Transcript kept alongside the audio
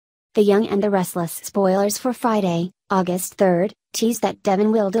The Young and the Restless spoilers for Friday, August 3rd, tease that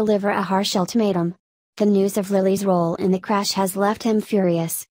Devon will deliver a harsh ultimatum. The news of Lily's role in the crash has left him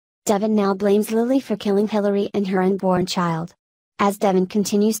furious. Devon now blames Lily for killing Hillary and her unborn child. As Devon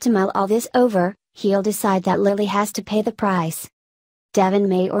continues to mull all this over, he'll decide that Lily has to pay the price. Devon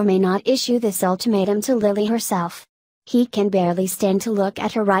may or may not issue this ultimatum to Lily herself. He can barely stand to look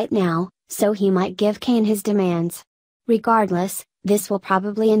at her right now, so he might give Kane his demands. Regardless, this will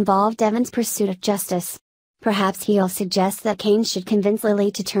probably involve Devon's pursuit of justice. Perhaps he'll suggest that Kane should convince Lily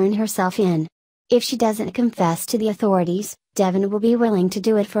to turn herself in. If she doesn't confess to the authorities, Devon will be willing to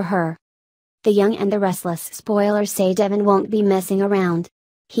do it for her. The Young and the Restless spoilers say Devon won't be messing around.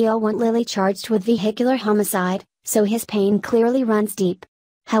 He'll want Lily charged with vehicular homicide, so his pain clearly runs deep.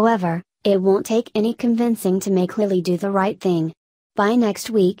 However, it won't take any convincing to make Lily do the right thing. By next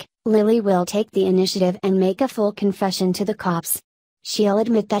week, Lily will take the initiative and make a full confession to the cops. She'll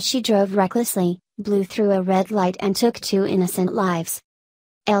admit that she drove recklessly, blew through a red light and took 2 innocent lives.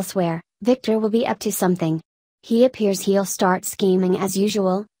 Elsewhere, Victor will be up to something. He appears he'll start scheming as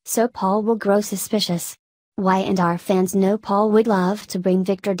usual, so Paul will grow suspicious. Y&R fans know Paul would love to bring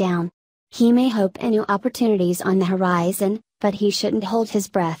Victor down. He may hope a new opportunities on the horizon, but he shouldn't hold his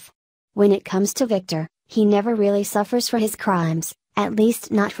breath. When it comes to Victor, he never really suffers for his crimes, at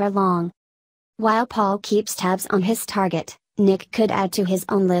least not for long. While Paul keeps tabs on his target, Nick could add to his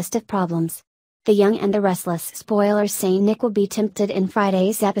own list of problems. The Young and the Restless spoilers say Nick will be tempted in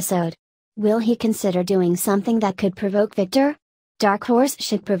Friday's episode. Will he consider doing something that could provoke Victor? Dark Horse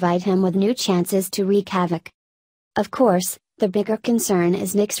should provide him with new chances to wreak havoc. Of course, the bigger concern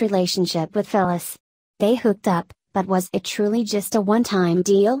is Nick's relationship with Phyllis. They hooked up, but was it truly just a one-time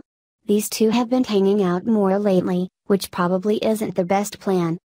deal? These two have been hanging out more lately, which probably isn't the best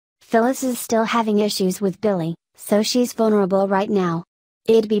plan. Phyllis is still having issues with Billy, so she's vulnerable right now.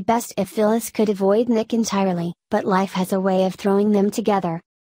 It'd be best if Phyllis could avoid Nick entirely, but life has a way of throwing them together.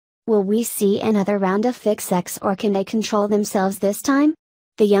 Will we see another round of fake sex, or can they control themselves this time?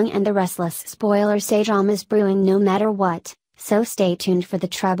 The Young and the Restless spoilers say drama's brewing no matter what, so stay tuned for the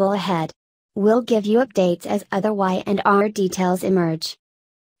trouble ahead. We'll give you updates as other Y&R details emerge.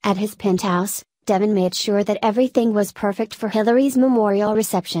 At his penthouse, Devon made sure that everything was perfect for Hillary's memorial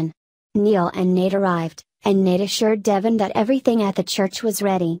reception. Neil and Nate arrived, and Nate assured Devon that everything at the church was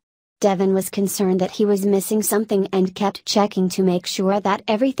ready. Devon was concerned that he was missing something and kept checking to make sure that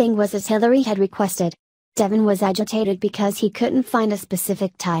everything was as Hillary had requested. Devon was agitated because he couldn't find a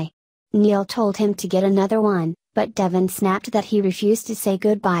specific tie. Neil told him to get another one, but Devon snapped that he refused to say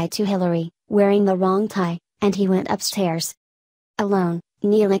goodbye to Hillary, wearing the wrong tie, and he went upstairs. Alone,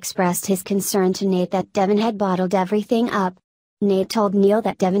 Neil expressed his concern to Nate that Devon had bottled everything up. Nate told Neil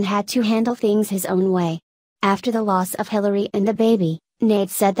that Devon had to handle things his own way. After the loss of Hillary and the baby, Nate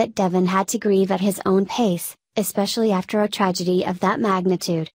said that Devon had to grieve at his own pace, especially after a tragedy of that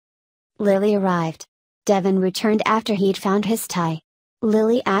magnitude. Lily arrived. Devon returned after he'd found his tie.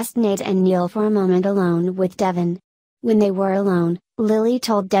 Lily asked Nate and Neil for a moment alone with Devon. When they were alone, Lily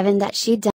told Devon that she'd done